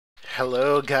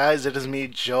Hello guys, it is me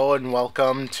Joe and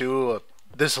welcome to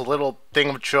this little thing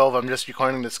of trove. I'm just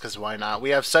recording this because why not?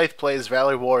 We have Scythe Plays,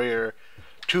 Valor Warrior,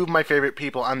 two of my favorite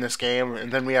people on this game,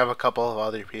 and then we have a couple of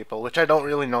other people, which I don't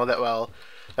really know that well.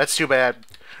 That's too bad.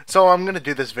 So I'm going to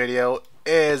do this video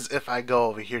is if I go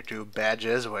over here to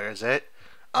badges, where is it?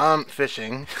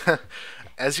 Fishing.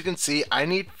 As you can see, I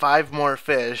need 5 more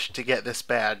fish to get this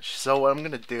badge. So what I'm going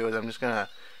to do is I'm just going to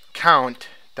count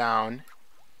down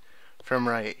from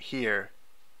right here.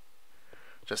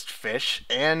 Just fish,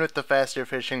 and with the faster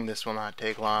fishing this will not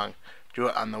take long. Do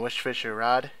it on the Wish Fisher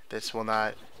rod, this will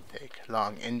not take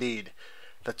long indeed.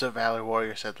 That's what Valor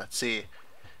Warrior said. Let's see.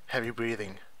 Heavy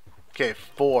breathing. Okay,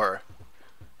 4.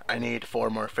 I need 4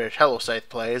 more fish. Hello Scythe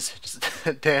Plays.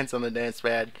 Just dance on the dance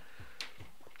pad.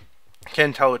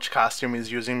 Can't tell which costume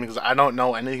he's using because I don't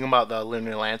know anything about the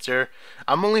Lunar Lancer.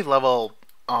 I'm only level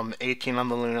 18 on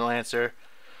the Lunar Lancer.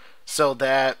 So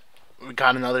that we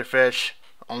got another fish,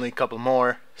 only a couple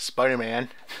more. Spider-Man.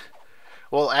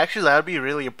 Well, actually, that would be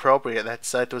really appropriate that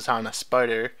Scythe was on a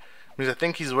spider, because I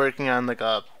think he's working on like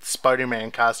a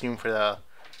Spider-Man costume for the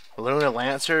Lunar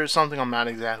Lancer or something. I'm not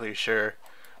exactly sure,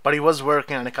 but he was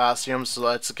working on a costume. So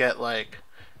let's get like,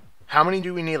 how many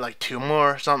do we need? Like 2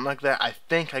 more or something like that. I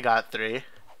think I got 3.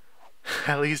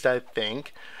 At least I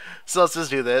think. So let's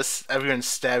just do this. Everyone's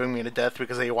stabbing me to death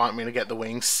because they want me to get the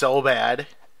wings so bad.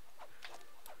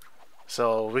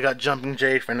 So we got Jumping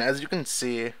Jade Fin. As you can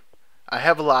see, I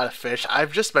have a lot of fish.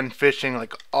 I've just been fishing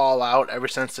like all out ever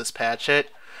since this patch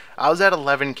hit. I was at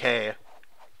 11k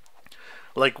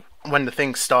like when the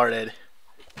thing started,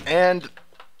 and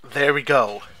there we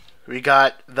go. We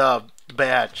got the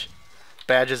badge.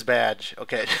 Badge's badge.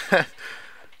 Okay.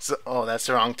 So, oh, that's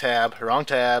the wrong tab. Wrong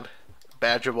tab.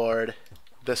 Badge reward.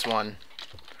 This one.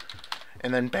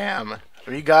 And then bam,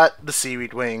 we got the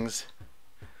seaweed wings.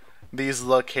 These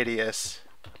look hideous,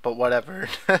 but whatever.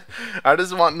 I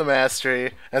just want the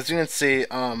mastery. As you can see,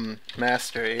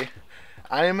 mastery.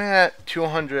 I am at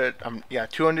 200. Yeah,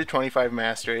 225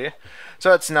 mastery.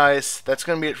 So that's nice. That's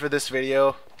gonna be it for this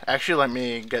video. Actually, let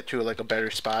me get to like a better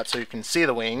spot so you can see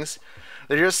the wings.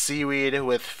 They're just seaweed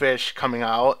with fish coming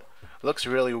out. Looks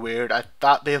really weird. I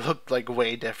thought they looked like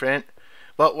way different,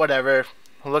 but whatever.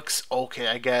 Looks okay,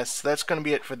 I guess. That's gonna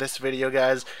be it for this video,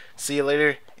 guys. See you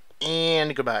later,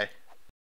 and goodbye.